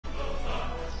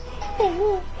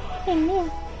So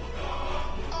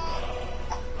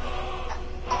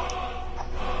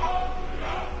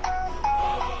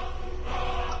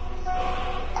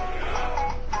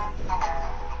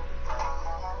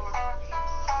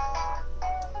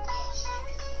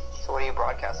what are you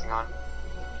broadcasting on?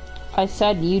 I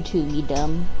said YouTube, you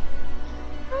dumb.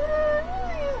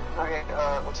 Okay,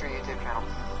 what's your YouTube channel?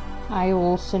 I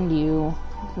will send you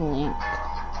the link.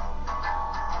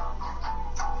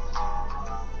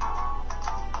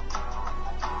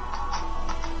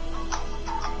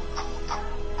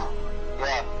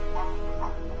 Yeah.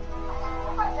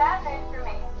 My dad made for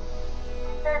me.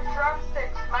 They're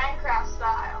drumsticks, Minecraft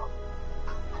style.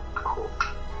 Cool.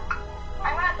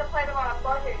 I'm gonna have to play them on a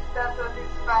budget, that's what these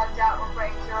bad out will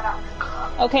break zero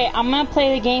out. Okay, I'm gonna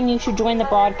play the game. You should join the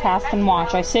broadcast and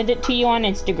watch. I sent it to you on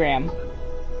Instagram.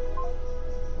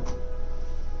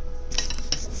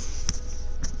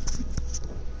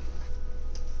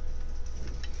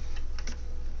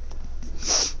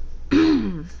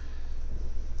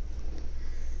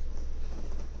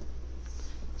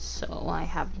 So I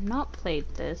have not played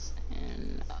this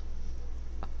in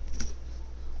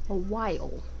a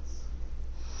while.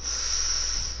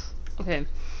 Okay.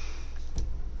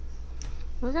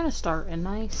 We're gonna start a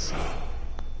nice,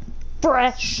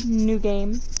 fresh new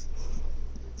game.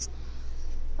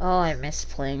 Oh, I miss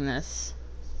playing this.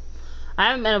 I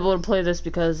haven't been able to play this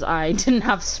because I didn't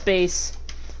have space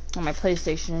on my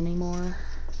PlayStation anymore.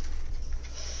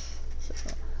 So,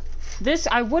 this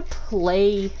I would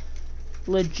play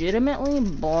legitimately,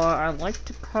 but I like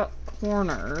to cut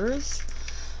corners,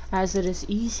 as it is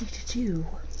easy to do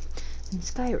in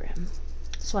Skyrim.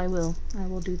 So I will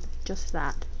do just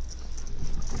that.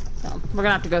 So, we're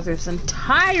gonna have to go through this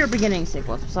entire beginning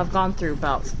sequence, which I've gone through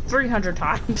about 300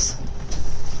 times.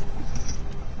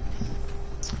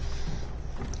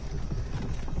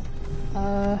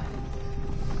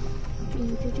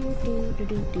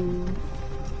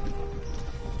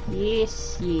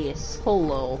 Yes, yes,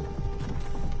 hello.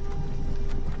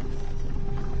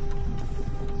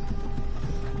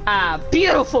 Ah,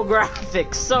 beautiful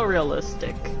graphics, so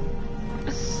realistic.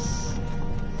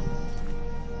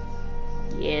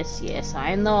 Yes, yes,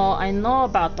 I know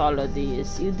about all of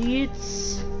these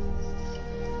idiots.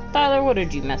 Tyler, what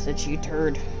did you message, you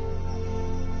turd?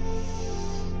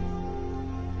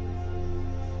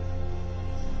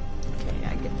 Okay,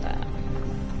 I get that.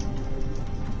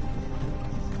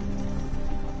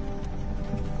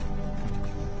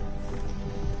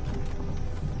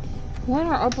 What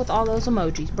are up with all those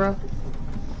emojis, bro?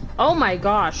 Oh my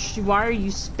gosh, why are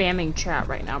you spamming chat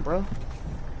right now, bro?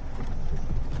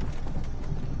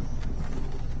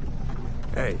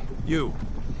 Hey, you.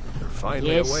 You're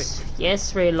finally awake.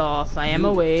 Yes, Rayloff, I am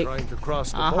awake. Trying to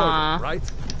cross the border,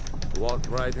 right? Walked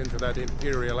right into that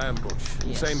Imperial ambush.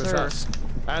 Yes, Same sir. as us.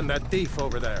 And that thief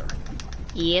over there.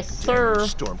 Yes, sir.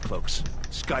 Stormcloaks.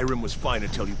 Skyrim was fine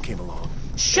until you came along.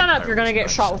 Shut up, you're gonna get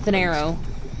shot with an arrow.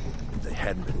 If they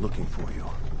hadn't been looking for you,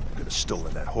 I could have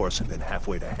stolen that horse and been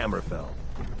halfway to Hammerfell.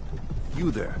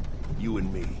 You there, you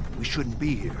and me, we shouldn't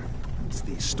be here. It's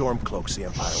these Stormcloaks the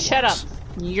Empire Shut up. wants.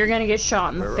 You're gonna get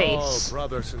shot in the We're face. all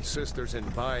brothers and sisters in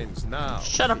binds now.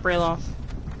 Shut up, Rayloff.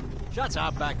 Shut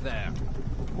up back there.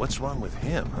 What's wrong with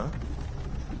him, huh?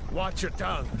 Watch your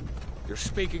tongue. You're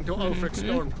speaking to Ulfric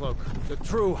Stormcloak, the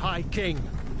true High King.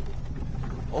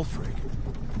 Ulfric,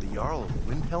 the Jarl of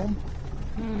Windhelm?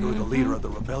 You're the leader of the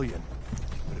rebellion.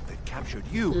 But if they've captured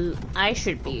you... I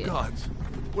should be. Gods,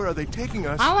 where are they taking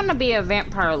us? I want to be a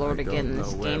vampire lord I again in don't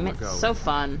this know where game. we're It's going. so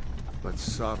fun. But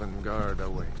Sovngarde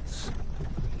awaits.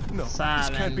 No, this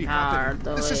can't be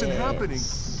happening. This isn't happening.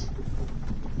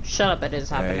 Shut up, it is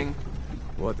happening.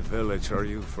 What village are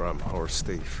you from, horse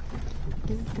thief?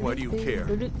 Why do you care?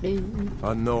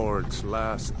 A Nord's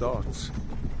last thoughts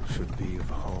should be of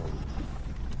home.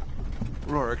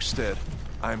 Rorikstead.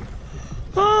 I'm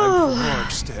from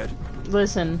Rorikstead.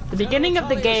 Listen, the beginning of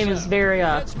the game is very,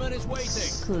 Headsman is waiting.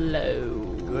 slow.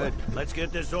 Good. Let's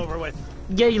get this over with.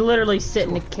 Yeah, you literally sit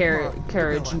in a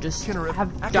carriage and just Kinnereth, have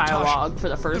Akatosh, dialogue for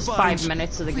the first Divines, 5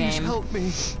 minutes of the please game. help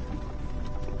me.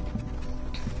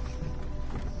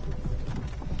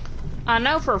 I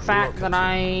know for a fact that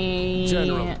I...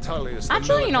 General Tullius, the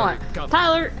Actually, you know what? military governor.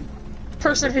 Tyler,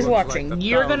 person who's It looks watching, like the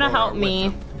you're gonna Thalmor help are with me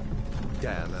them.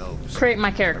 Damn elves. create my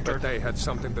But character. they had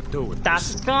something to do with That's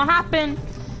this. what's gonna happen.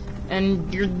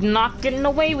 And you're not getting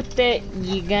away with it.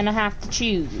 You're gonna have to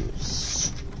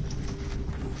choose.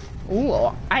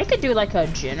 Ooh, I could do like a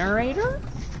generator?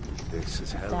 This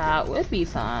is hell. That would be I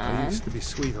fun. used to be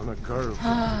sweet on a girl.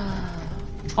 I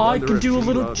Wonder could if do a you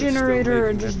little are still generator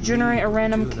and making just that generate a mean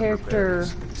random Juniper character.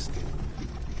 berries.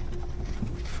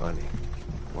 Funny.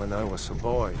 When I was a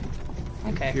boy,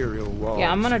 Okay. Imperial walls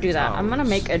Yeah, I'm gonna do that. I'm gonna towers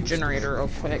make a stood generator real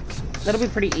quick. sentinels. That'll be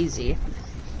pretty easy.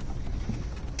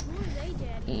 Who are they,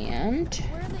 Daddy? And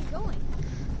Where are they going?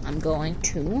 I'm going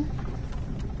to...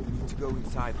 We need to go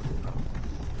inside.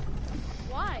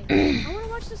 Why? I want to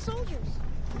watch the soldiers.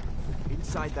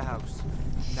 Inside the house.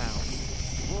 Now.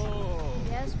 Whoa!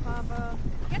 Yes, Papa.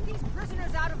 Get these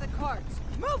prisoners out of the carts.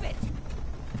 Move it!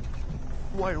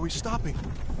 Why are we stopping?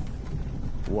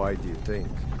 Why do you think?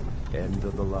 End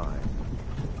of the line.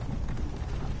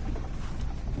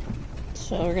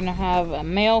 So we're gonna have a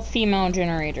male-female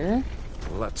generator.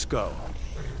 Let's go.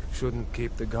 Shouldn't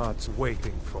keep the gods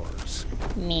waiting for us.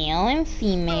 Male and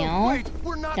female. No, wait,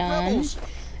 we're not Done. rebels.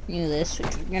 New this,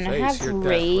 which we're gonna Face have your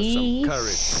death with some courage,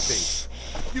 race.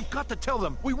 thief. You've got to tell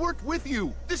them we worked with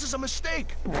you. This is a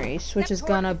mistake. Race, which Step is toward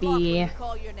gonna the block when be... we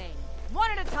call your name.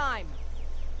 One at a time.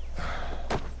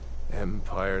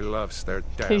 Empire loves their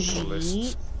damn Khajiit,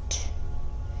 lists.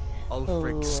 Ulfric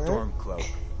Or- Stormcloak.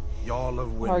 Jarl of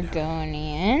Windhelm.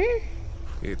 Argonian.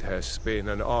 It has been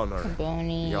an honor, Jarl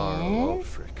Argonian.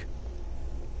 Ulfric.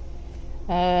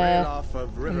 Ralof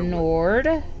of Riverwood.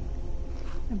 Nord.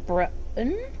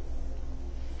 Breton.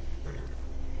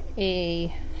 A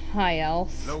high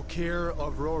elf. Lokir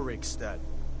of Rorikstead.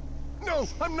 No,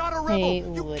 I'm not a rebel. Hey,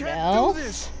 You wood can't elf. do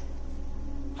this.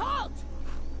 Halt!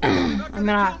 I'm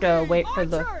gonna have to wait for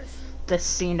Archers! this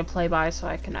scene to play by so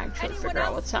I can actually Anyone figure out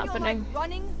else what's feel happening. like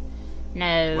running?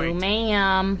 No, Wait.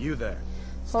 ma'am. You there.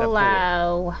 Step forward.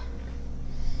 Hello.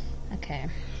 Okay.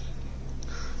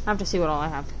 I have to see what all I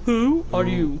have. Who are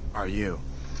you? Are you?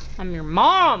 I'm your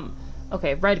mom!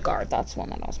 Okay, Red Guard. That's one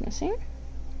that I was missing.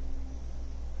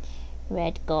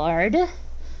 Red Guard.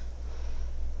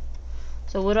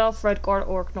 So Wood Elf, Red Guard,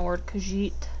 Orc, Nord,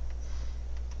 Khajiit.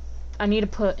 I need to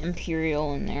put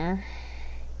Imperial in there.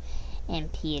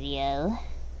 Imperial.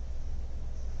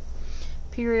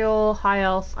 Imperial, High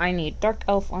Elf. I need Dark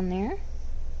Elf on there.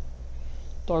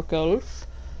 Dark Elf.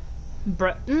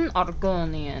 Breton,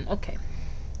 Argonian. Okay.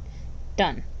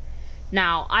 Done.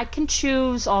 Now, I can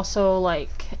choose also,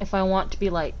 like, if I want to be,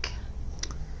 like...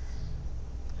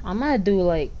 I'm gonna do,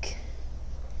 like...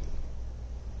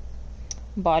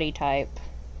 body type.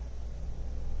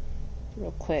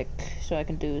 Real quick. So I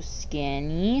can do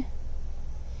skinny.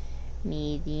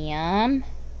 Medium.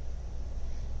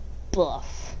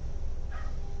 Buff.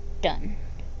 Done.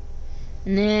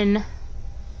 And then...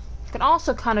 I can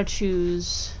also kind of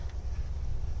choose...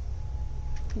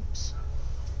 Oops.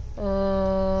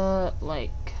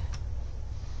 Like...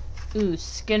 Ooh,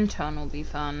 skin tone will be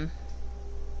fun.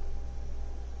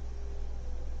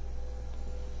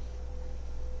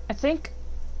 I think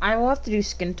I will have to do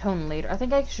skin tone later. I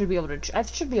think I should be able to. I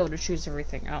should be able to choose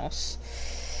everything else.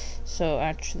 So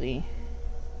actually,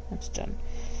 that's done.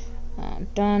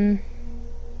 Done.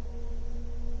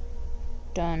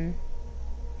 Done.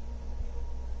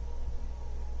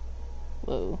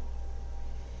 Whoa.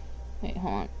 Wait,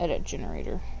 hold on. Edit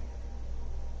generator.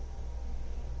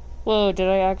 Whoa, did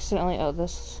I accidentally... Oh,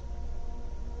 this...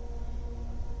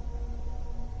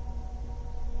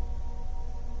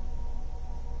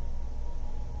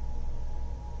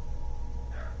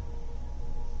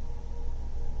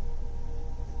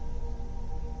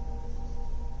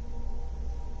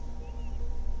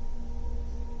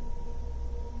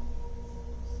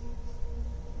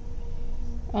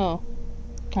 Oh,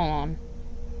 hold on.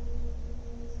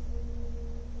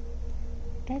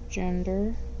 Type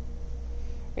gender,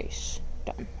 race,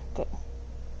 done, go.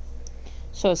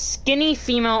 So skinny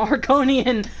female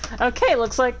Argonian. Okay,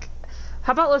 looks like.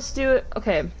 How about let's do it?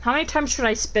 Okay, how many times should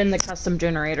I spin the custom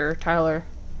generator, Tyler?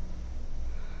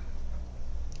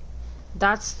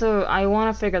 That's the. I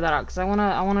want to figure that out because I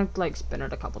want to like spin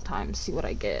it a couple times, see what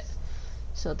I get.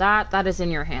 So that is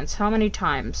in your hands. How many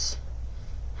times?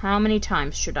 How many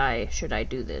times should I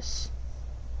do this?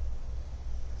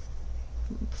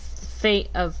 Fate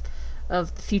of the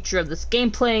future of this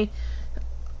gameplay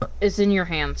is in your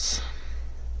hands.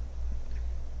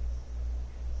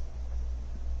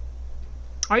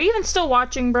 Are you even still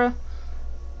watching, bro?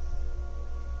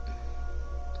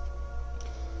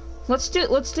 Let's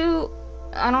do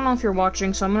I don't know if you're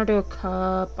watching, so I'm gonna do a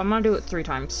cup. I'm gonna do it 3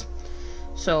 times.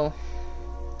 So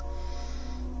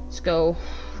let's go.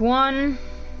 1,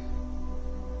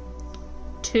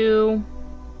 2,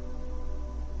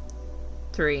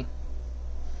 3.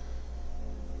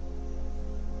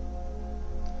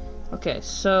 Okay,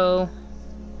 so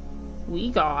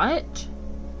we got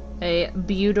a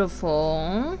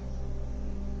beautiful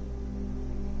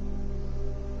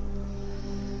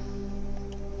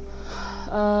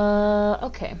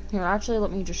okay, here, actually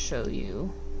let me just show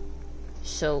you.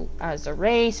 So, as a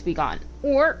race, we got an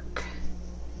orc.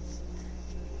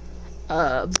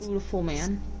 Beautiful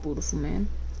man. Beautiful man.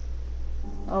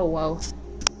 Oh, whoa.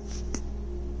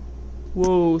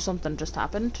 Whoa, something just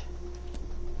happened.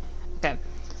 Okay.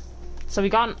 So we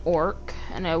got an orc,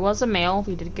 and it was a male.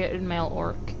 We did get a male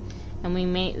orc. And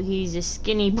he's a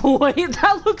skinny boy.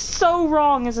 That looks so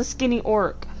wrong as a skinny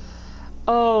orc.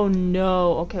 Oh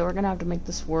no. Okay, we're gonna have to make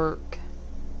this work.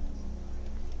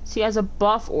 See, as a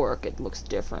buff orc, it looks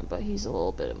different, but he's a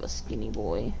little bit of a skinny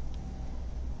boy.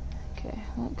 Okay,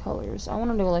 what colors? I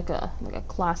want to do like a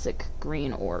classic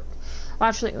green orc. Well,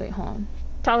 actually, wait, hold on.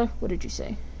 Tyler, what did you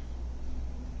say?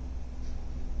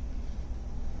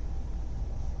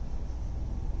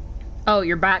 Oh,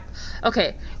 you're back.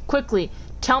 Okay, quickly,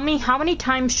 tell me how many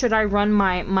times should I run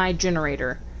my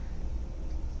generator?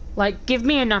 Like, give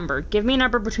me a number. Give me a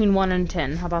number between 1 and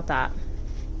 10. How about that?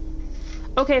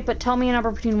 Okay, but tell me a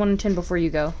number between 1 and 10 before you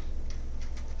go.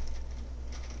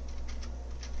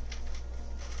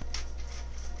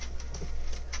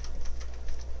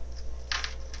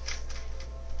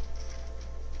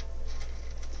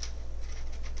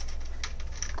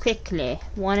 Quickly,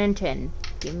 1 and 10.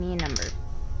 Give me a number.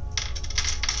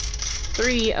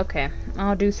 3, okay.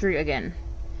 I'll do 3 again.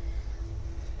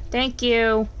 Thank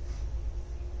you.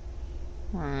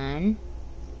 1,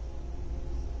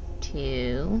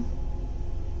 2,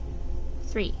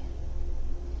 3.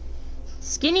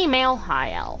 Skinny male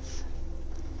high elf.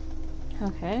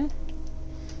 Okay.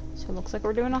 So it looks like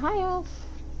we're doing a high elf.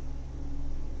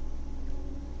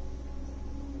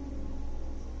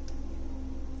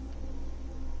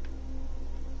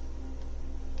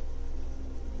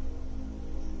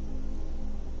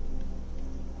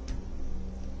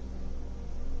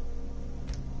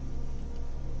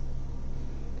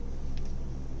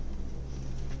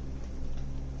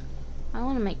 I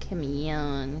want to make him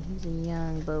young. He's a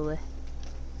young boy.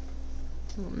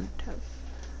 Not tough.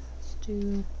 Let's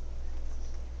do.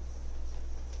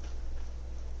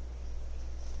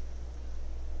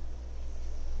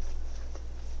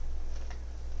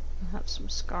 I'll have some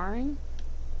scarring.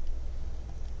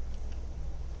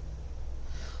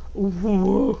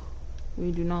 Ooh,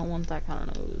 we do not want that kind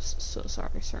of nose. So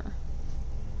sorry, sir.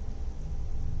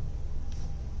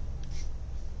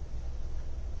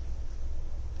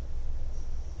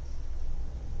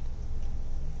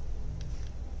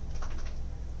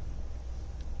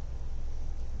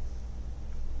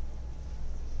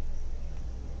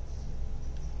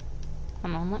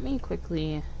 Hold on, let me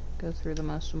quickly go through the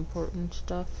most important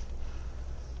stuff.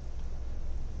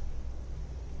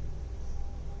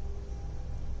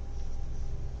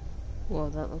 Whoa,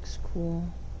 that looks cool.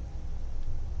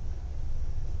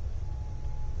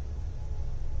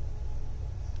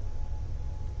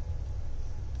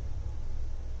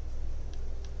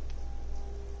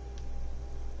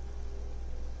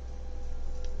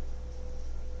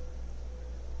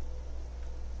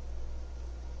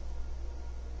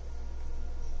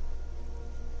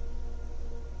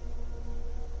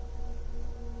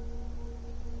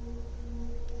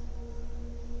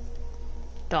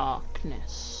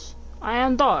 Darkness. I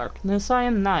am darkness, I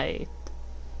am night.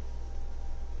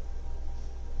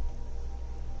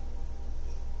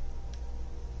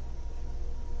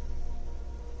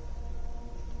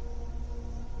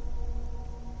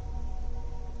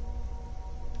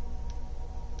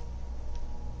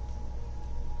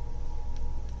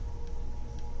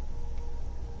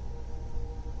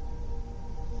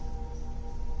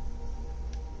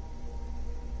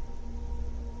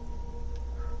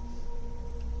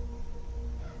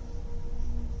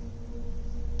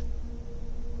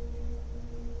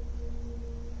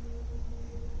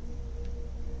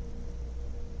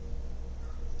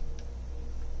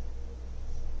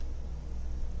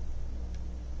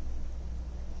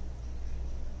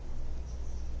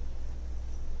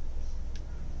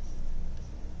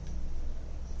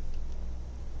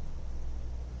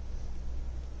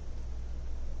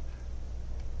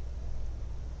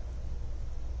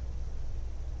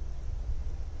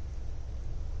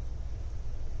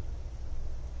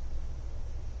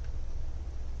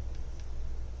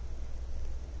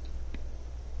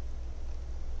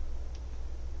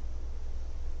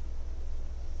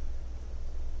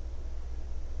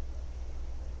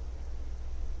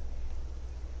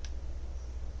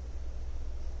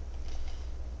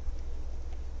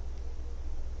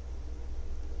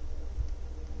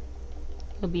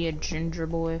 He'll be a ginger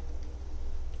boy.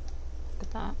 Look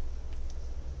at that.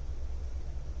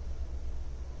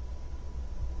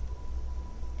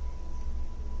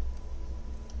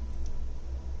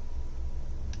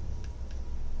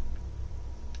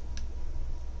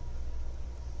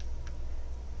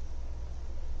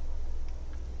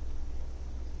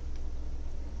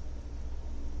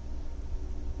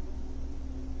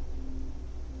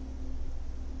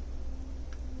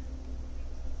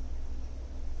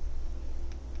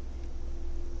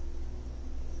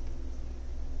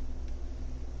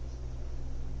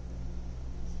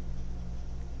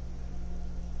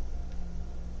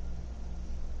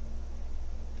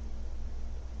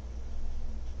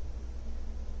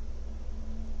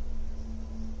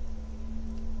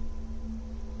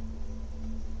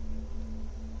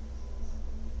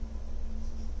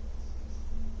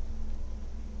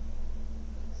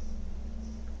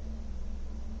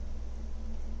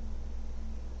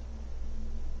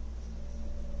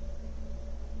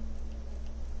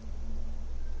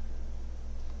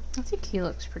 I think he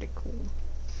looks pretty cool.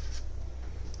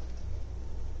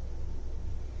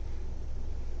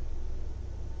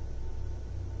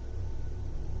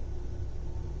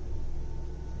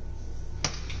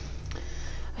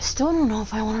 I still don't know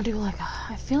if I want to do like a...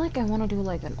 I feel like I want to do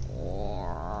like an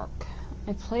orc.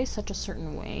 I play such a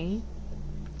certain way.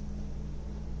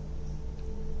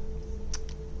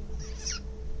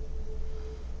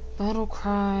 Battle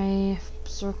Cry,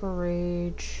 Berserker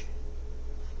Rage,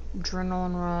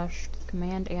 Adrenaline Rush,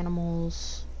 Command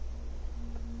Animals,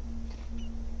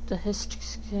 the Hist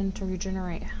Skin to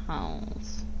regenerate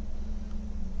health,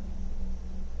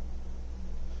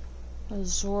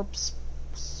 Absorb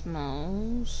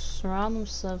smells, surround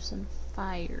themselves in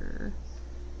fire,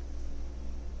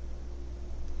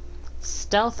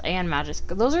 Stealth and Magic.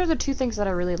 Those are the two things that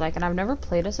I really like, and I've never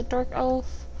played as a Dark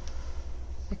Elf.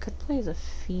 I could play as a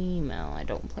female. I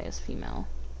don't play as female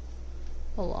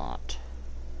a lot.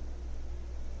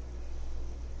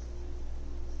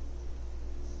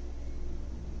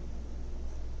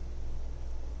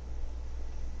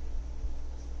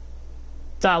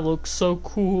 That looks so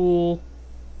cool.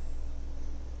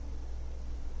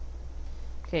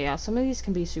 Okay, yeah, some of these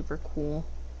can be super cool.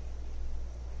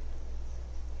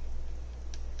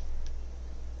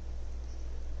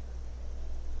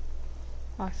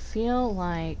 I feel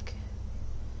like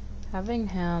having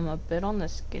him a bit on the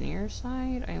skinnier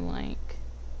side, I like.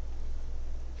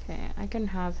 Okay, I can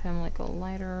have him like a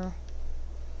lighter.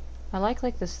 I like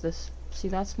this, see,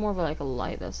 that's more of like a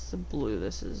light, that's the blue,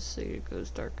 this is, see, it goes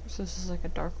darker, so this is like a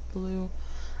dark blue.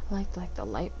 I like the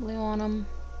light blue on him.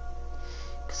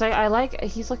 Cause I like,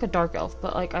 he's like a dark elf,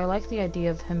 but like, I like the idea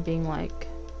of him being like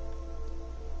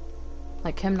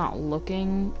him not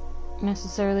looking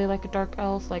necessarily like a dark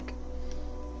elf, like,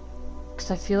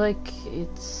 cause I feel like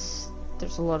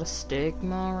there's a lot of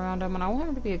stigma around him, and I want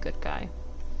him to be a good guy.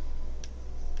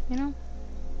 You know?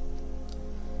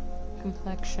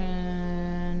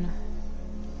 Complexion.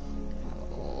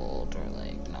 Old or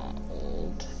like not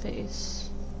old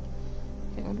face.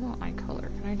 Okay, what about eye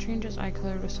color? Can I change his eye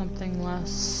color to something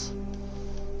less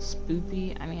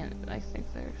spoopy? I mean, I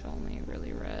think there's only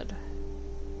really red.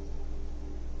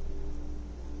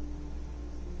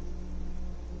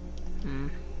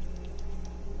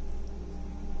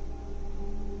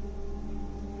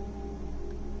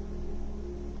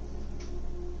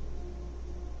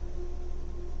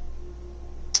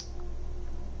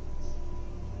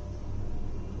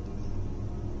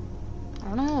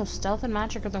 I don't know, stealth and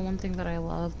magic are the one thing that I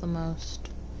love the most.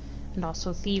 And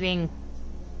also thieving.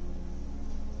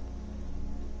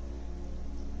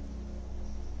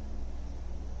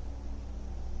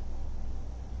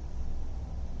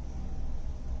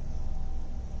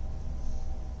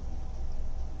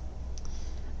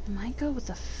 I might go with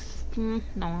the no,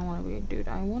 I want to be a dude.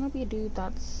 I want to be a dude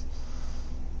that's...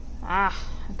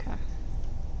 okay.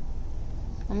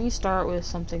 Let me start with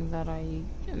something that I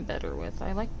am better with.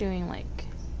 I like doing like...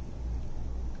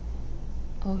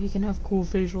 Oh, he can have cool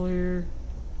facial hair.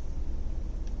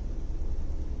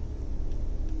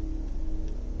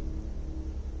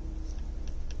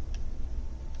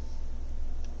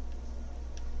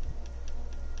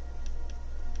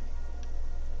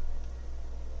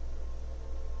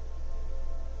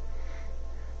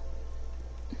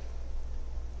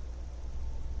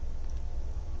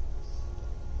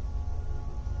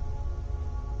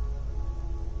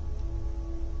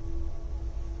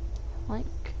 Like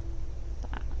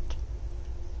that.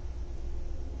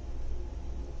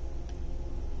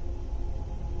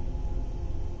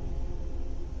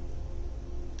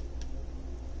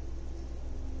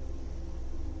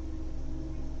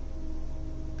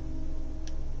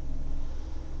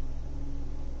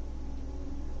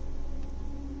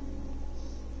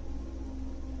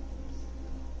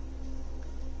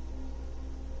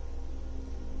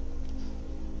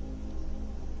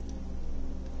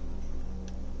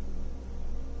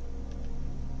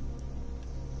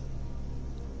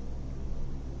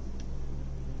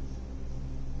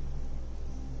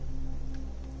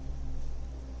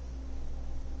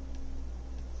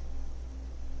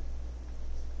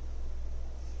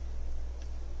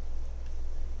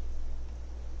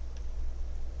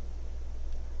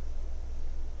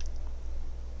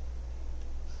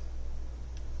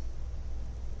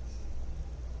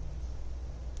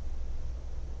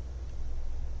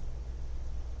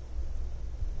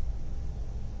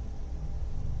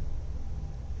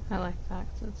 I like that,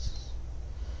 'cause it's...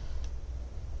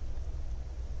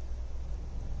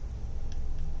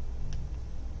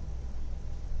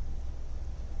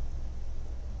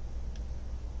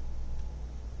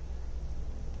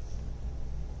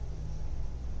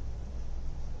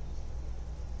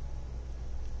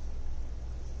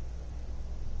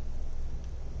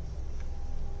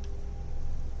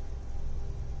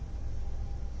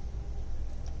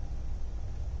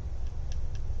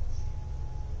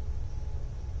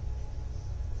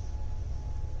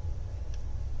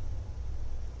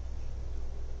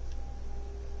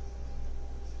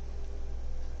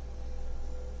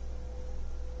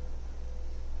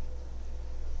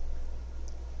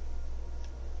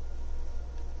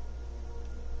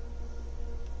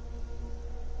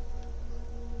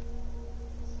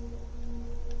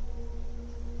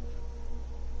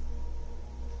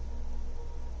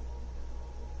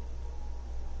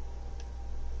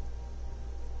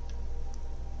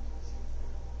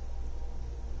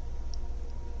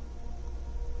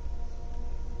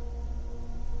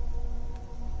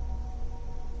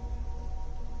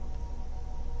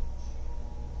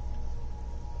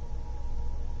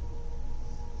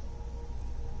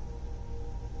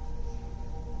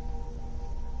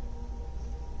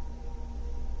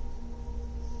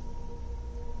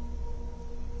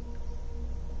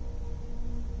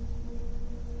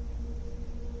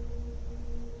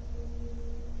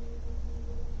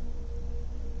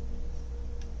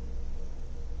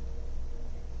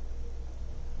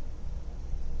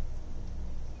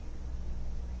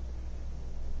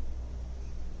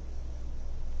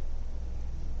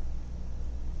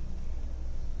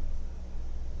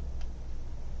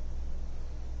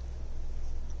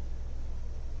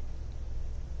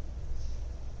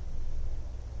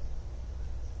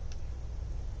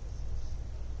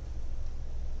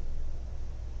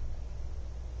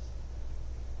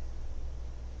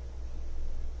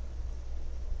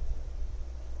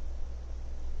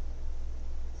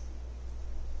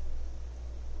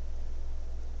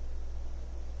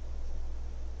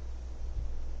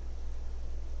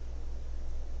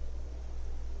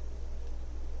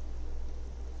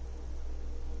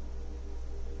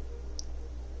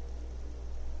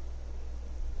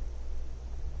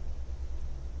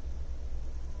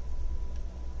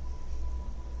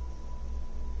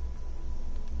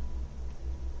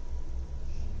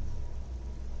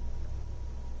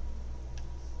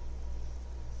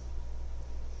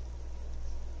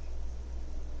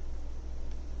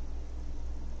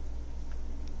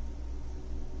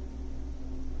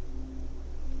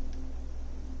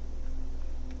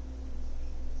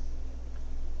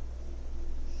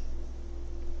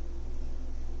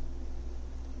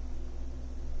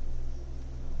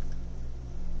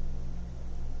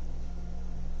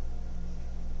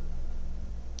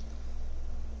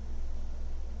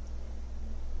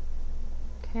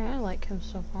 Okay, I like him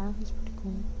so far. He's pretty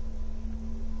cool.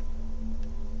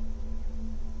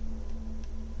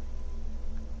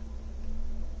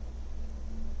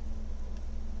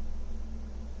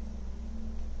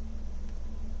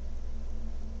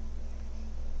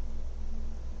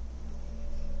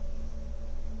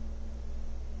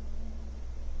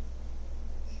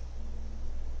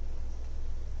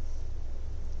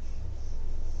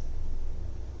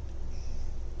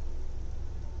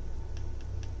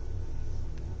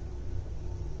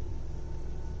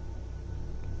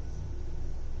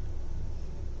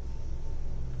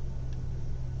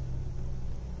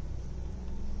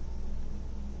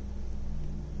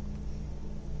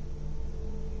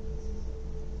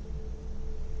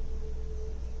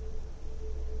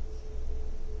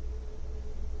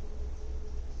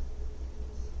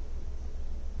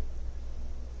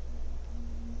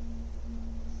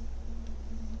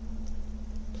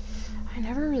 I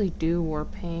never really do war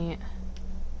paint.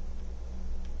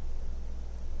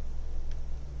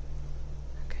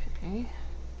 Okay.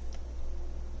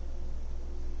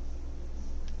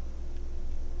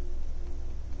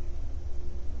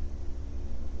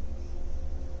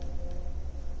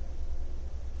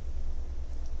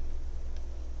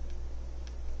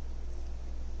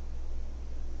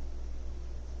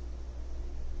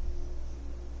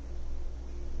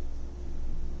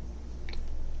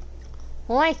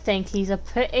 Well, I think he's a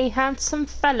pretty handsome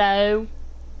fellow.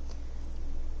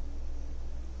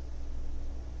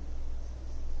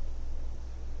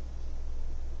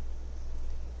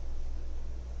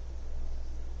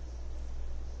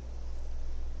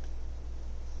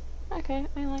 Okay,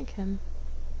 I like him.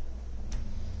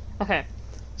 Okay,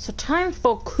 so time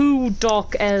for cool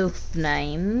dark elf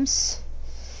names.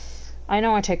 I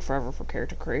know I take forever for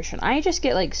character creation. I just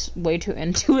get like way too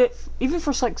into it, even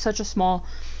for like such a small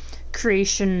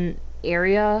creation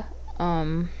area. I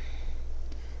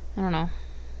don't know.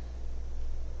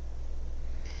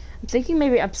 I'm thinking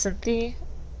maybe absinthe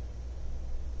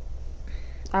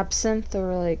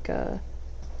or like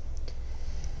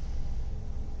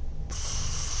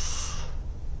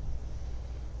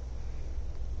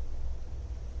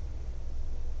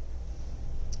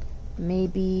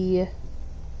maybe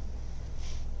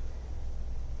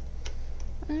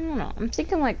I don't know. I'm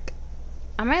thinking like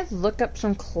I might look up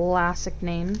some classic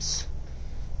names.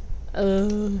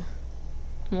 While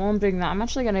I'm doing that, I'm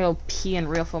actually gonna go pee and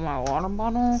refill my water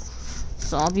bottle.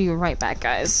 So I'll be right back,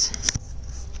 guys.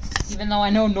 Even though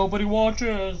I know nobody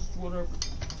watches, whatever.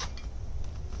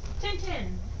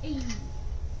 Tintin! Hey.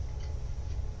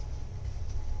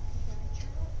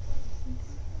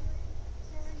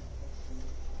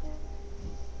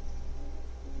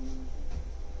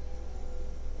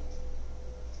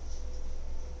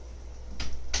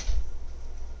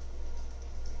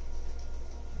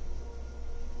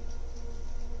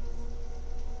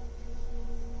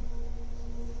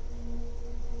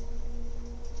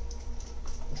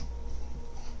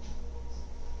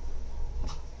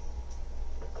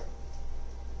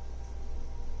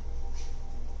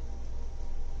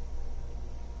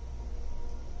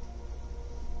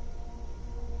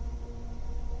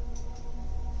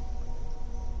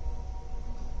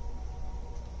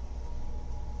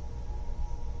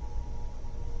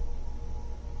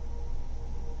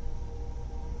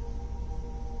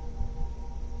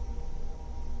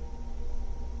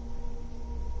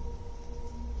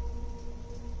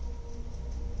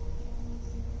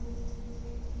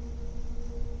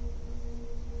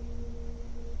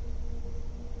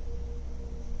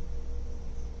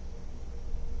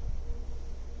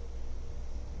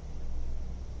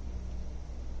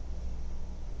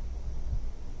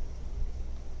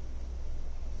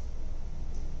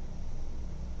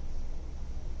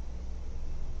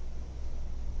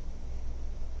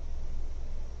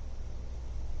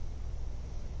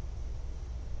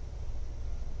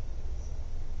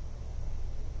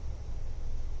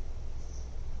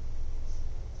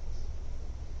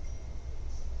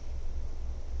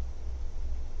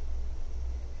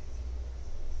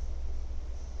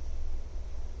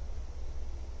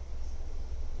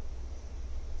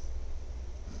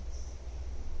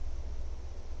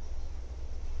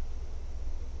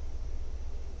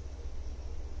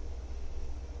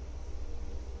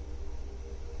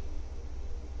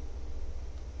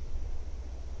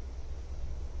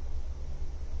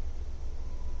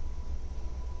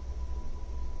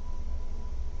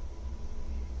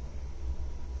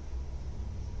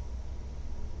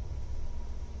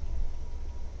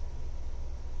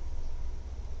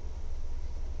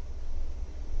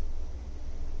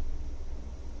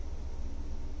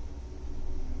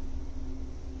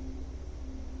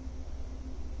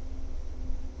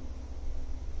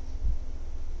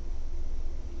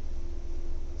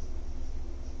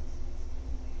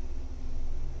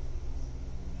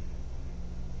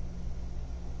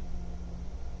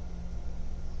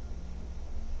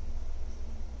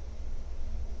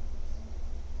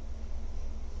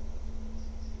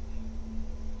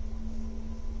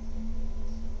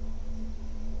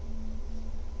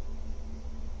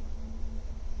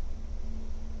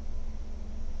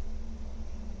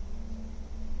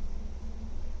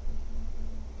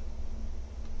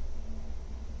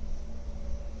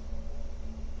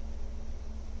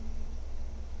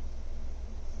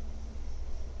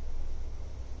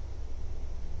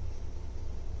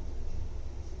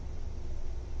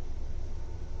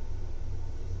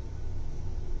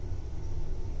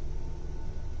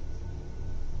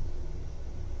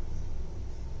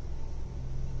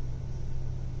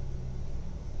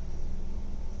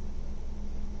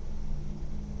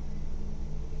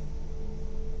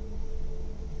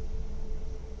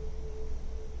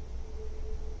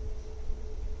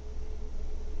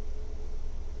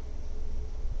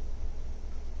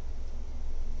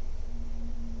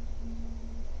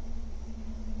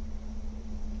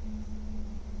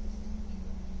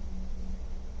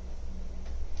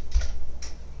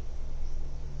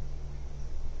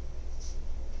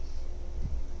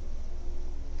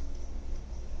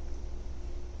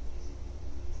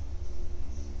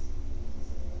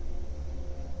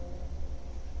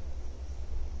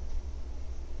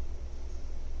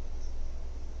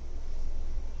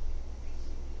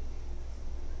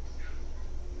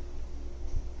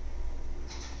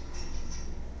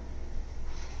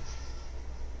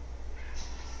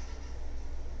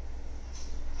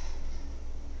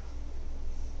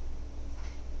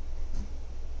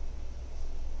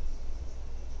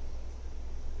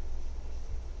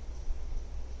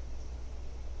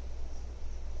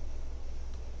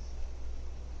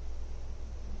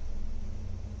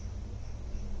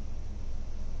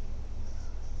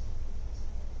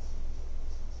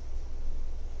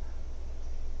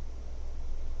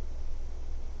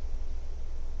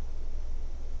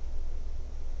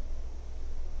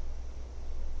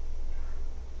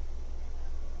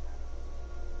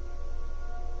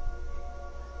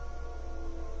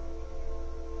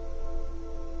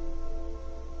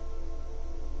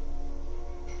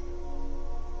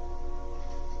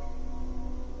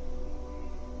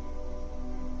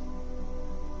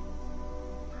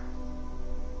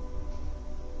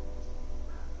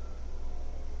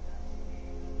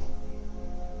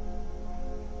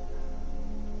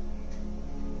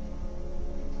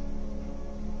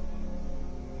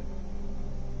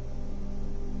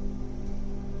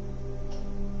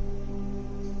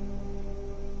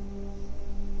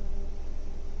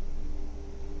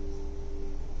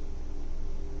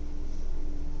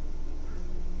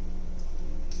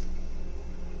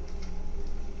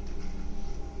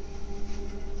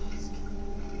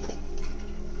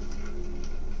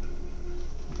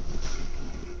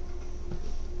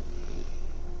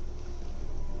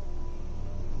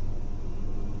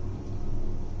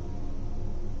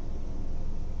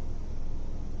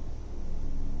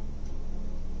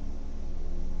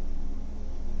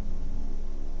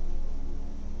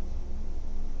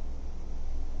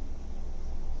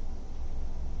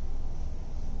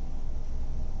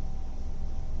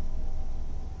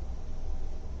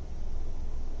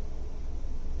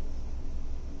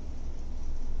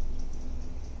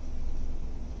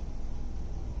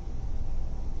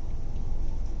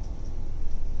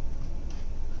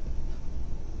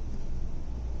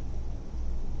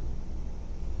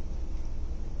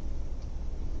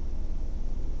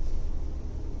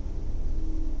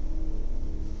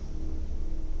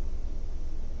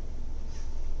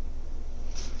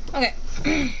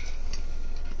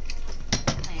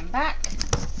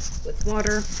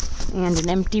 water and an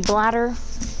empty bladder.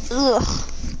 Ugh.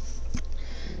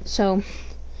 So,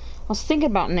 I was thinking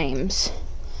about names,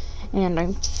 and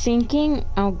I'm thinking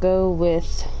I'll go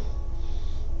with,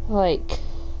 like,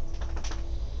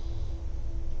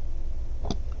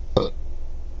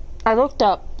 I looked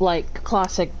up, like,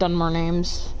 classic Dunmer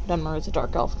names. Dunmer is a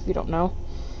dark elf, if you don't know.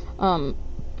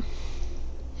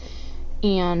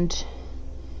 And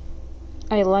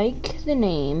I like the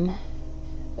name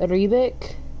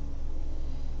Ribik,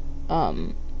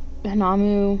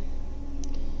 Hanamu.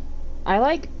 I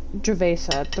like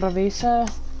Dravesa.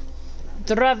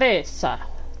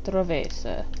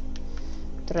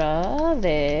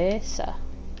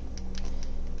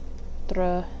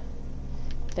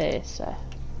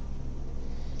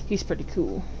 He's pretty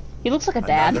cool. He looks like a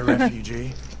dad. Another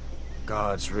refugee?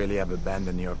 Gods really have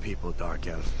abandoned your people, Dark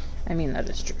Elf. I mean, that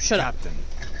is true. Shut Captain,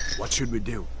 what should we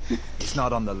do? He's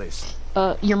not on the list.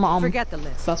 up. Your mom. Forget the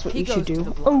list. That's what He you should goes to do.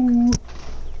 the block. Oh.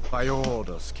 By your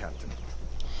orders, Captain.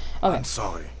 Okay. I'm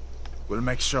sorry. We'll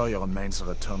make sure your remains are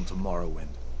returned to Morrowind.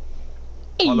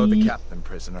 Follow the captain,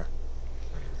 prisoner.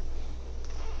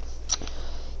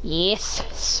 Yes,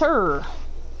 sir.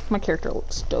 My character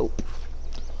looks dope.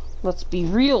 Let's be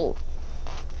real.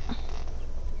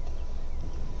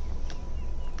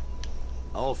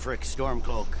 Ulfric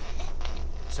Stormcloak.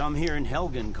 Some here in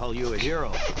Helgen call you a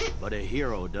hero, but a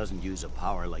hero doesn't use a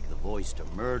power like the voice to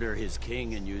murder his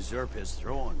king and usurp his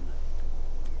throne.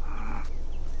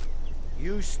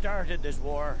 You started this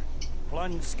war,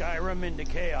 plunged Skyrim into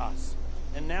chaos,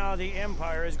 and now the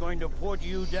Empire is going to put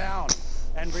you down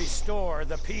and restore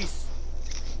the peace.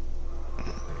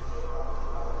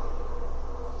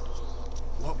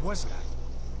 What was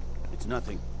that? It's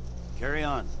nothing. Carry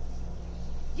on.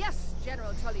 Yes,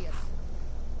 General Tullius.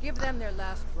 Give them their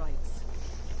last rites.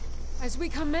 As we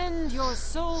commend your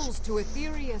souls to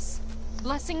Aetherius,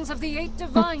 blessings of the 8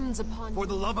 divines upon For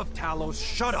the love of Talos,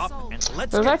 shut up and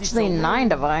let's There's get these actually over 9 with.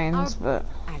 divines, but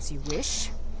as you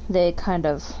wish. they kind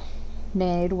of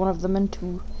made one of them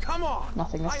into Come on!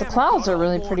 nothingness. I The haven't clouds gone are all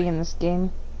really morning. pretty in this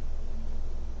game.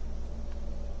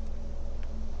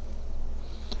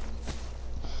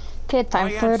 Okay, time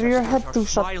My for your ancestors head are to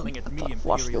shut. smiling at me,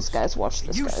 Watch this, Imperials. guys. Watch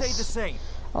this, You guys. say the same.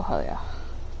 Oh hell yeah,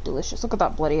 delicious. Look at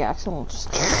that bloody axe. I'll just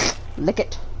lick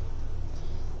it.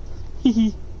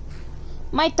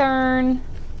 My turn.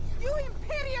 You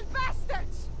Imperial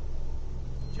bastards!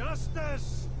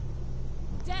 Justice!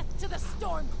 Death to the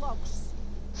Stormcloaks!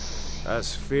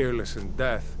 As fearless in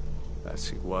death as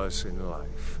he was in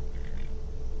life.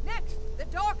 Next, the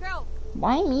Dark Elf.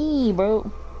 Why me,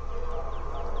 bro?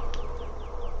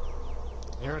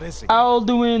 There it is again.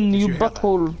 Alduin, you you hear that?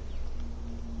 butthole.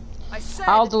 I said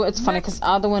Alduin, it's funny next because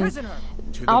Alduin prisoner.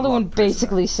 To the Alduin block, prisoner.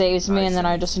 basically saves me, and then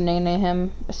I Nice. just name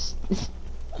him.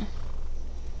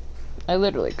 I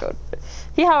literally could.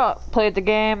 If you haven't played the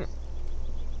game,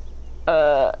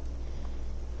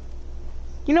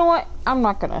 you know what? I'm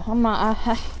not gonna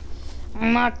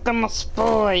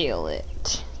spoil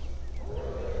it.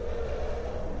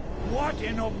 What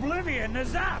in oblivion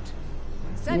is that?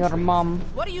 Your Sentries. mom.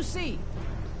 What do you see?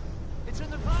 It's in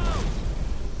the clouds!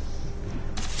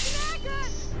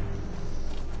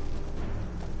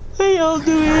 Hey,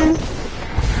 Alduin.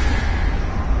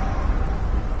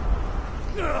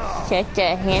 Such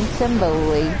a handsome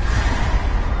boy.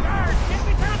 Guards, get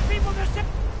me townspeople to sit.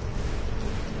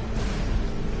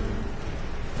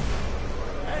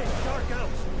 Hey, Dark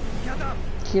Elves, get up!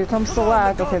 Here comes the Come on,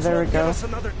 lag. the Okay, gods there we won't give go. us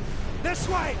another... This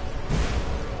way!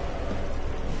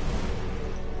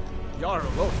 Jarl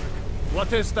Ulfric,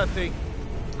 what is that thing?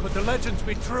 Could the legends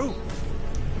be true?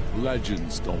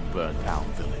 Legends don't burn down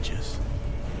villages.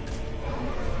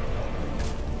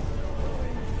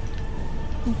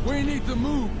 We need to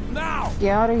move, now!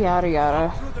 Yada yada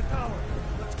yada. Through the tower.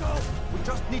 Let's go! We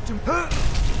just need to...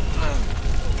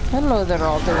 Hello there,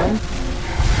 Alduin.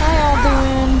 Hi,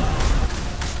 Alduin.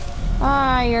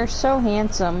 Ah, you're so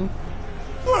handsome.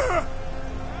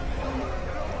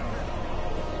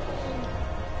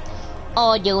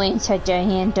 Alduin, such a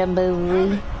handsome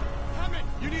boy. Hammond,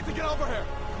 you need to get over here.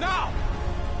 Now!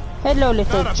 Hello,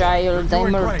 little Got him. child. You're I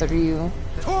doing murder great. you.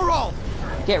 Torald!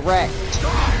 Get wrecked.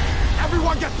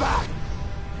 Everyone get back!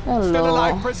 Hello. Still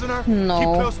alive, prisoner? No.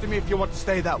 Keep close to me if you want to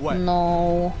stay that way.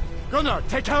 No. Gunnar,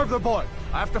 take care of the boy.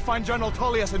 I have to find General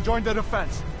Tullius and join the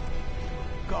defense.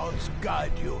 Gods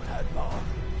guide you, Hadvar.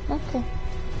 Okay.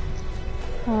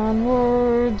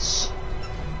 Onwards.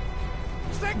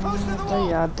 Stay close to the wall!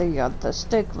 Yada yada.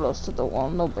 Stay close to the wall.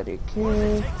 Nobody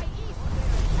cares.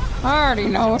 I already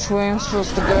know which way I'm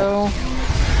supposed to go.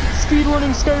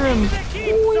 Speedrunning Skyrim.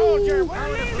 Keep, soldier!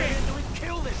 Where is it? We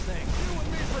kill this thing! You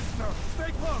and me, prisoner.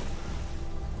 Stay close.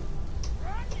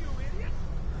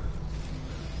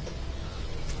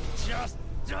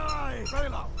 Hey,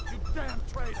 Bailoff, you damn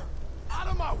traitor! Out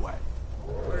of my way!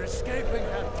 We're escaping,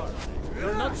 Headhunter.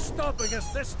 You're not stopping us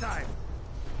this time.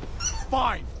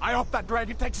 Fine! I hope that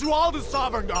dragon takes you all to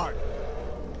Sovereign Guard!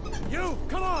 You,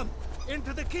 come on!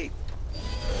 Into the keep!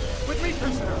 With me,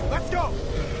 prisoner! Let's go!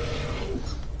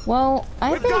 Well,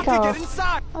 I We've think got to get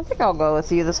inside! I think I'll go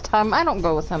with you this time. I don't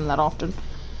go with him that often.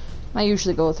 I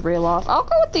usually go with Rayloff. I'll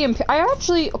go with the I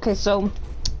actually... Okay, so...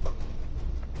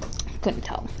 Couldn't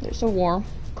tell. There's a war.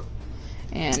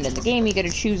 And in the game, you get to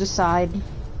choose a side.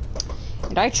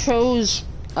 And I chose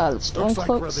the Looks like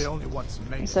we're Stormcloaks the only ones who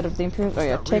made it. instead of the Imperials. Oh Is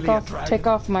yeah, that really a dragon take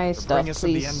off my to stuff, bring us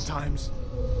in the please. end times?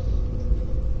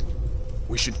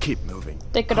 We should keep moving.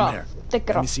 Take it Come off. here. Take it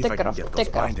Let me off. see if Take I it can off. get those Take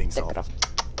it off. bindings Take off. it off.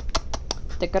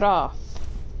 Take it off.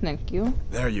 Thank you.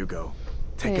 There you go.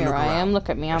 Take a Here look I around. am. Look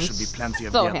at me. There I'm should be plenty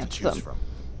of so gear to choose handsome. from.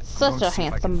 Such Going a to see if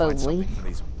I handsome can find boy. something for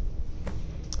these-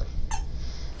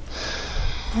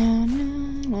 Na,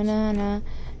 na, na, na,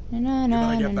 na, You're na,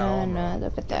 gonna get that na, armor na. on.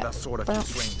 Look at Give that. that sword a few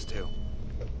swings too.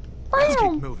 Bow, Let's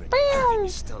keep moving. bow,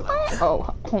 He's still out there.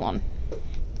 Oh, hold on.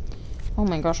 Oh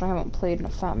my gosh, I haven't played in a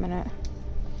fat minute.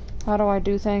 How do I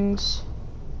do things?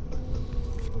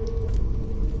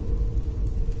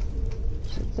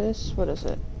 Is it this? What is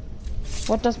it?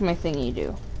 What does my thingy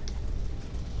do?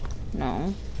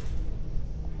 No.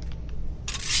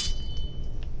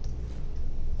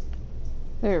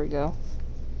 There we go.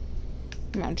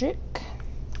 Magic.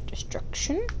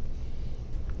 Destruction.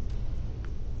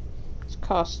 This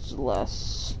costs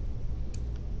less.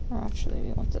 Or actually,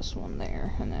 we want this one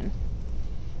there, and then...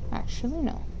 Actually,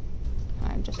 no.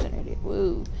 I'm just an idiot.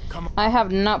 Woo. Come on. I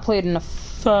have not played in a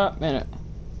fat minute.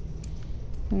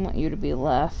 I want you to be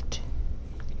left.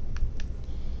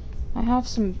 I have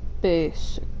some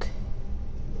basic.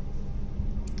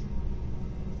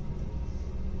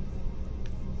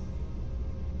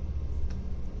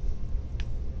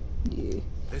 Yeah.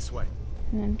 This way.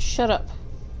 And shut up.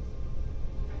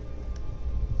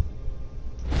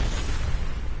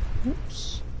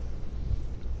 Oops.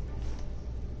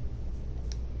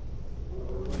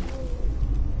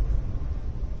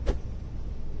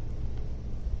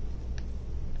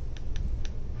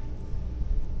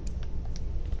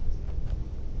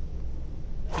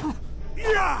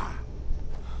 Yeah!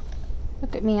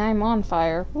 Look at me, I'm on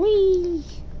fire. Whee!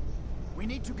 We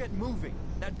need to get moving.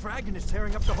 That dragon is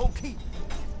tearing up the whole keep.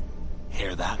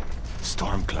 Hear that?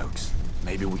 Stormcloaks.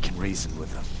 Maybe we can reason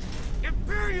with them.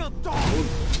 Imperial dog!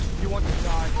 You want to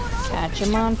die? Catch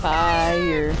him on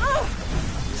fire.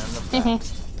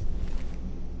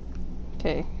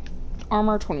 Okay.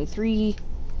 Armor 23.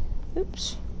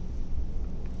 Oops.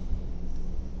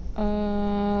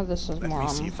 This is Let more me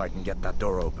see armor. if I can get that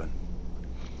door open.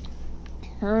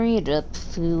 Hurry it up,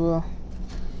 fool.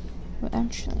 But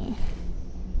actually,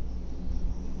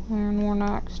 Iron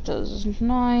Warnox does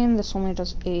 9. This only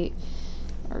does 8.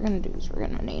 What we're gonna do is we're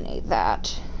gonna name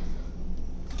that.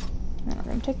 And we're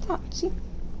gonna take that. See?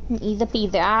 Easy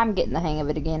peasy. I'm getting the hang of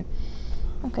it again.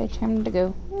 Okay, time to go.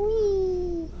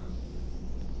 Whee!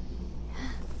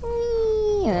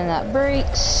 Whee! And then that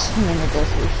breaks. And then we go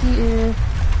through here.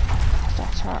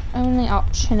 That's our only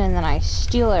option. And then I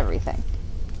steal everything.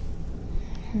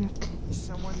 Okay.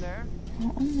 Someone there?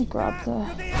 I'll only grab the...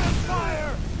 To the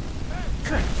Empire!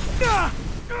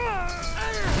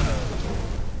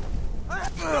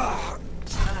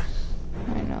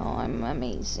 I know, I'm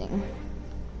amazing.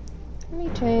 Let me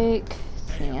take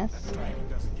this. Dragon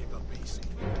doesn't give up easy.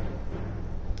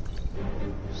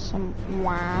 Some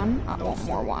wine. I want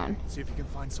more wine. See if you can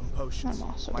find some potions. I'm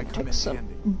also Might gonna come take in some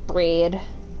handy. bread.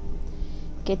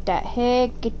 Get that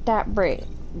head, get that bread.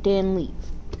 Then leave.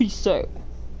 Peace out.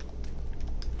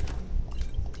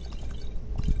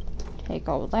 Take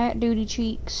all that duty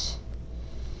cheeks.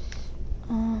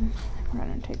 We're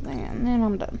gonna take that and then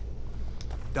I'm done.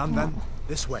 Done then?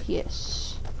 This way.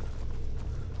 Yes.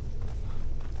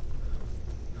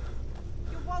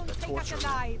 You won't take us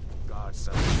alive. God,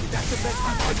 son. That's the best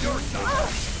time on your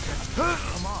side.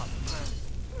 Come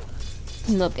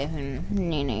on. Look at him.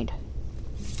 Nenade.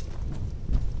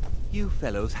 You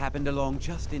fellows happened along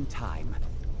just in time.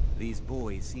 These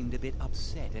boys seemed a bit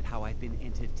upset at how I've been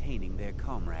entertaining their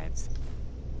comrades.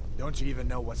 Don't you even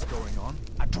know what's going on?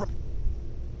 A dragon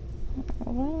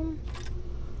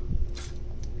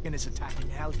is attacking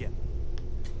Helgen.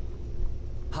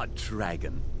 A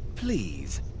dragon.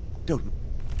 Please. Don't...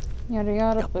 Yada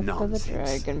yada, Yup, look for the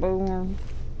nonsense. dragonborn.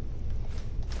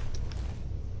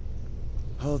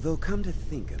 Although, come to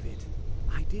think of it,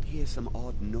 I did hear some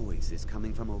odd noises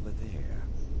coming from over there.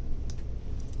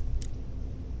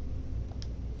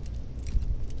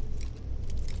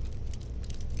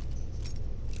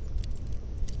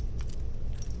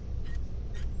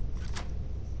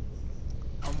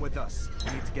 with us.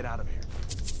 We need to get out of here.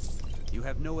 You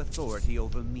have no authority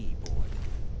over me, boy.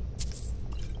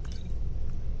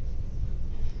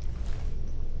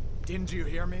 Didn't you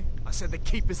hear me? I said the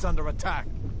keep is under attack.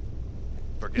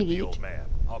 Forget the old man.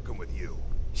 I'll come with you.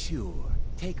 Sure.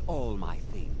 Take all my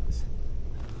things.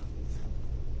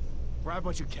 Grab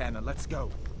what you can and let's go.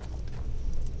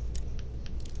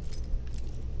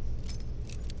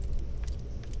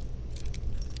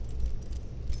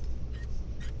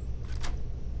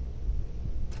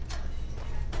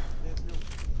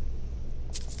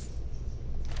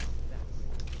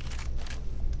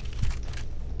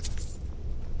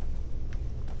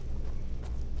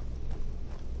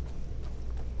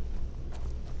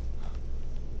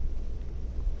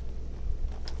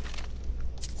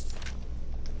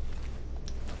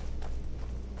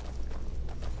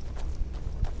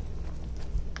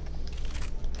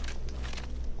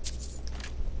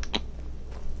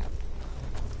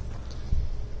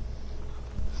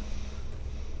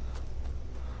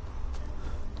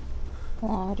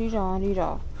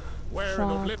 La-di-da-di-da. Where in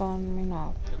Oblivion Shotgun me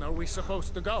now. are we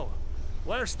supposed to go?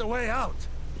 Where's the way out?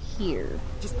 Here.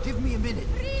 Just give me a minute.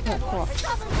 Oh, cool.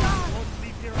 Won't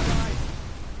leave here alive.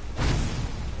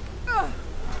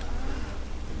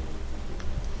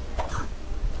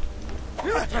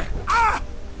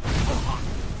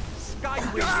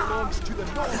 Skyrim belongs to the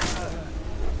north.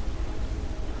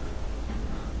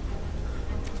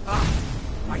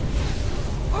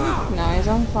 Now he's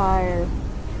on fire.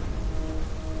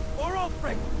 Or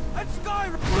Ulfric and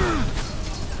Skyrim.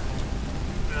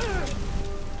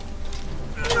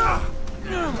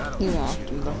 He's off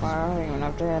to the fire. I don't even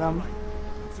have to hit him.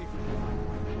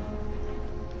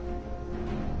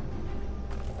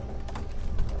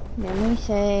 Let me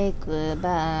say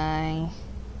goodbye.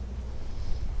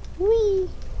 Whee!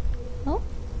 Oh,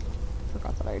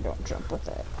 forgot that I don't jump with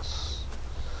X.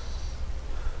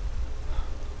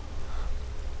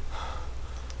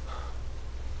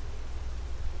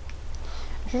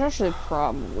 I should actually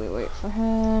probably wait for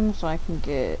him so I can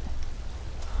get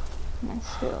my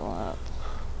skill up.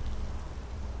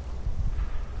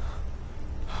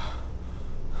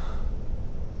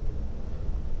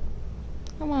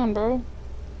 Come on, bro.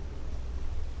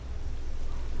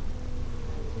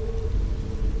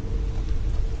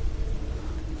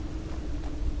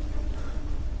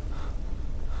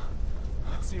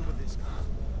 Let's see what this goes.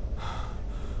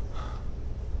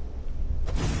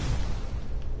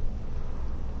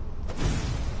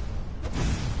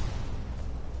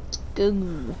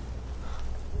 Good.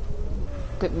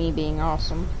 Look at me being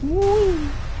awesome. Whee!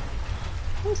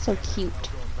 I'm so cute.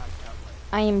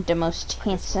 I am the most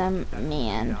handsome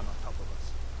man.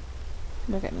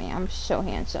 Look at me, I'm so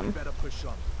handsome. Better push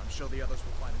on. I'm sure the others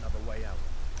will find another way out.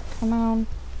 Come on.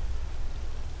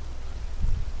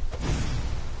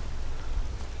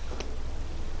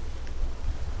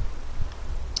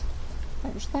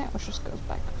 There's that, which just goes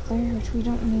back up there, which we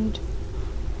don't need.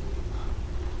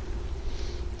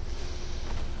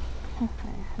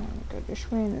 Okay, I'm gonna go this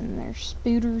way, and then there's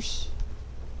spooters.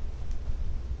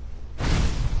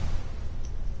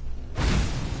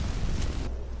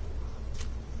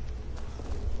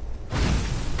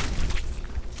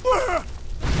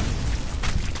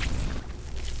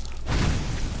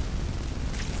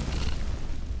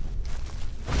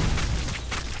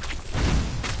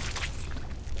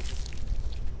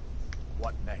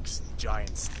 What next?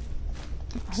 Giants.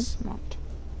 I hope not.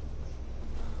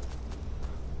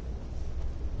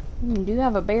 We do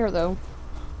have a bear, though.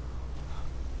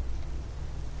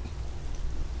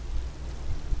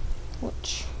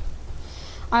 Which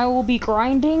I will be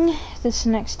grinding this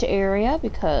next area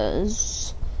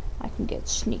because I can get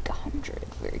sneak 100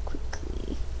 very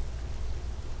quickly.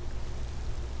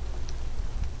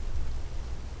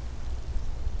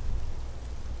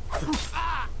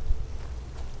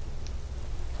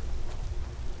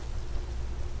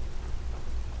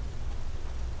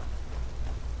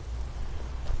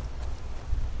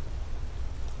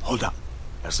 Hold up.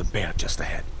 There's a bear just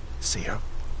ahead. See her?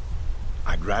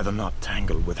 I'd rather not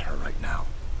tangle with her right now.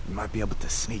 You might be able to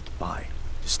sneak by.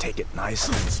 Just take it nice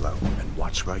and slow and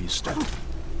watch where you step.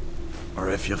 Or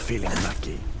if you're feeling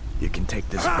lucky, you can take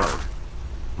this bow.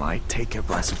 Might take her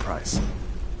by surprise.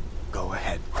 Go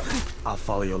ahead. I'll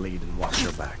follow your lead and watch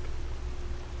your back.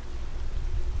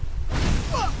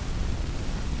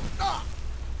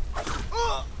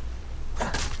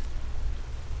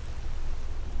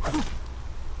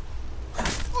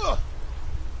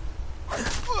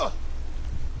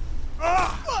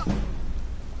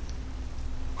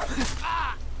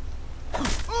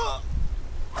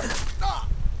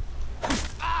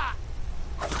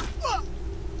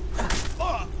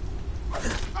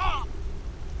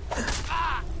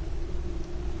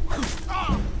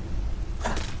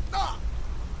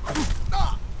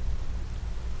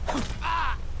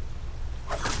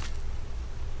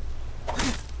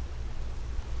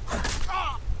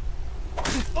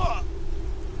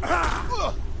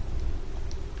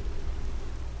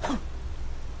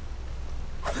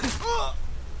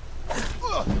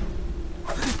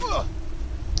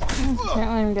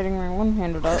 Apparently I'm getting my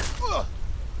one-handed up.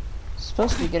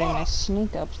 Supposed to be getting my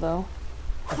sneak up, though.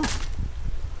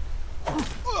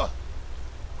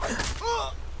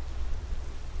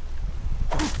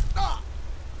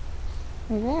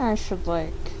 Maybe I should,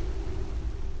 like...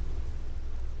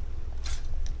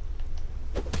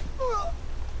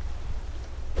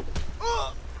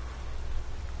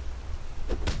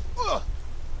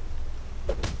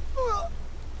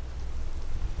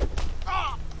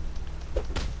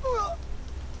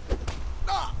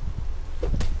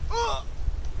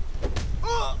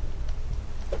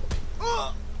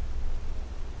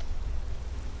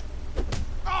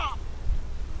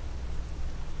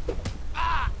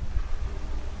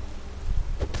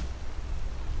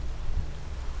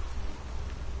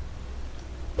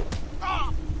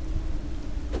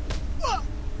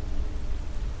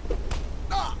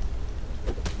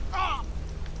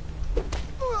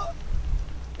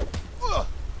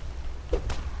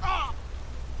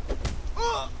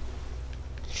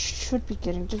 should be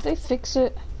getting. Did they fix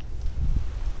it?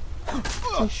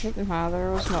 They shouldn't have.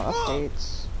 There was no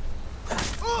updates.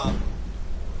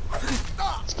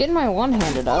 It's getting my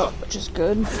one-handed up, which is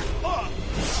good.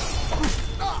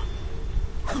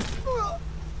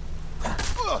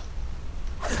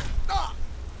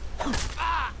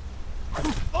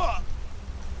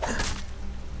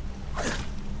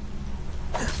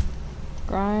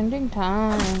 Grinding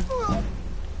time.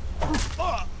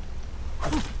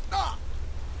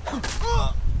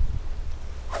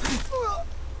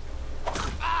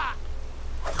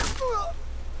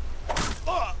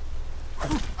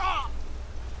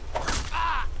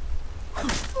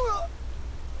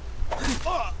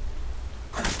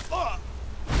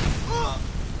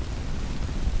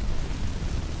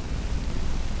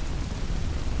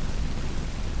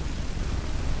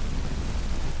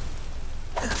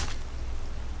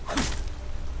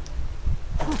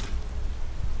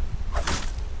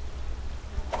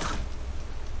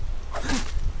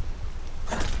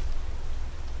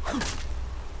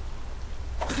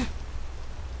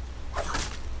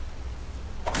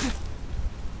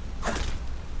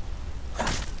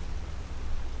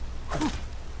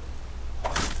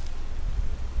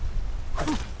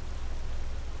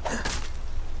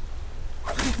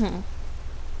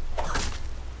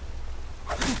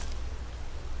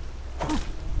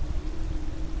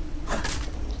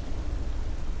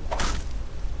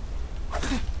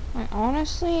 I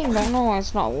honestly don't know why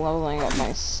it's not leveling up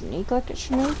my sneak like it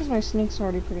should be, because my sneak's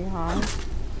already pretty high.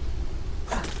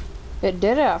 It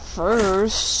did at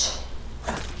first.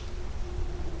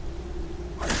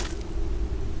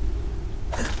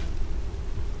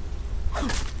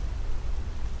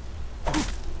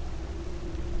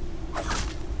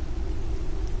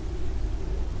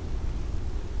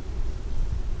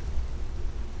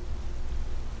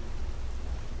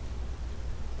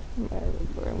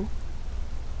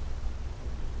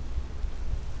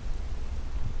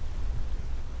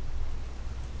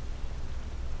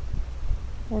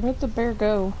 Where did the bear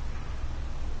go?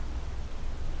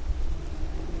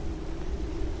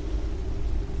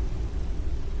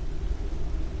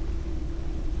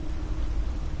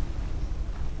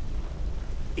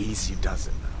 Easy does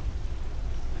it now.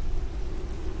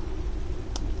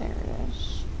 There it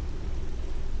is.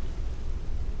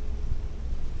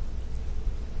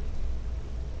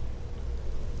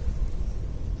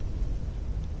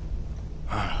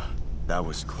 That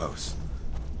was close.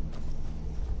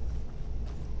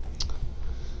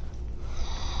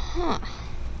 Huh.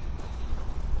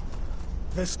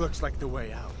 This looks like the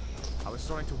way out. I was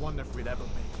starting to wonder if we'd ever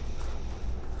make it.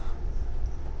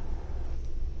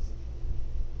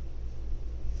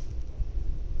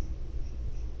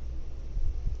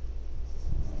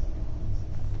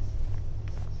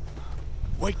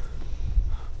 Wait.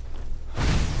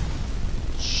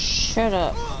 Shut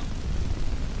up.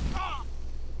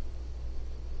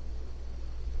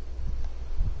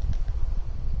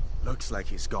 Looks like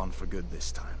he's gone for good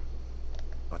this time.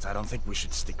 But I don't think we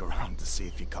should stick around to see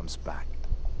if he comes back.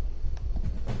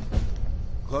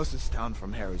 Closest town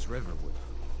from here is Riverwood.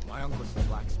 My uncle's the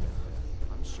blacksmith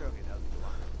there. I'm sure he'd help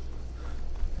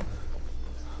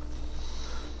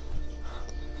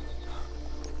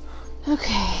you out.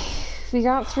 Okay. We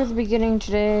got through the beginning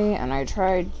today, and I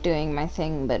tried doing my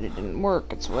thing, but it didn't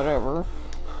work. It's whatever.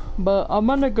 But I'm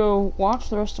gonna go watch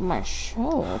the rest of my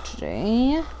show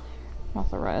today.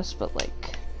 Not the rest, but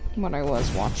like what I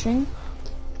was watching.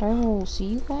 But I will see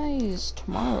you guys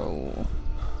tomorrow.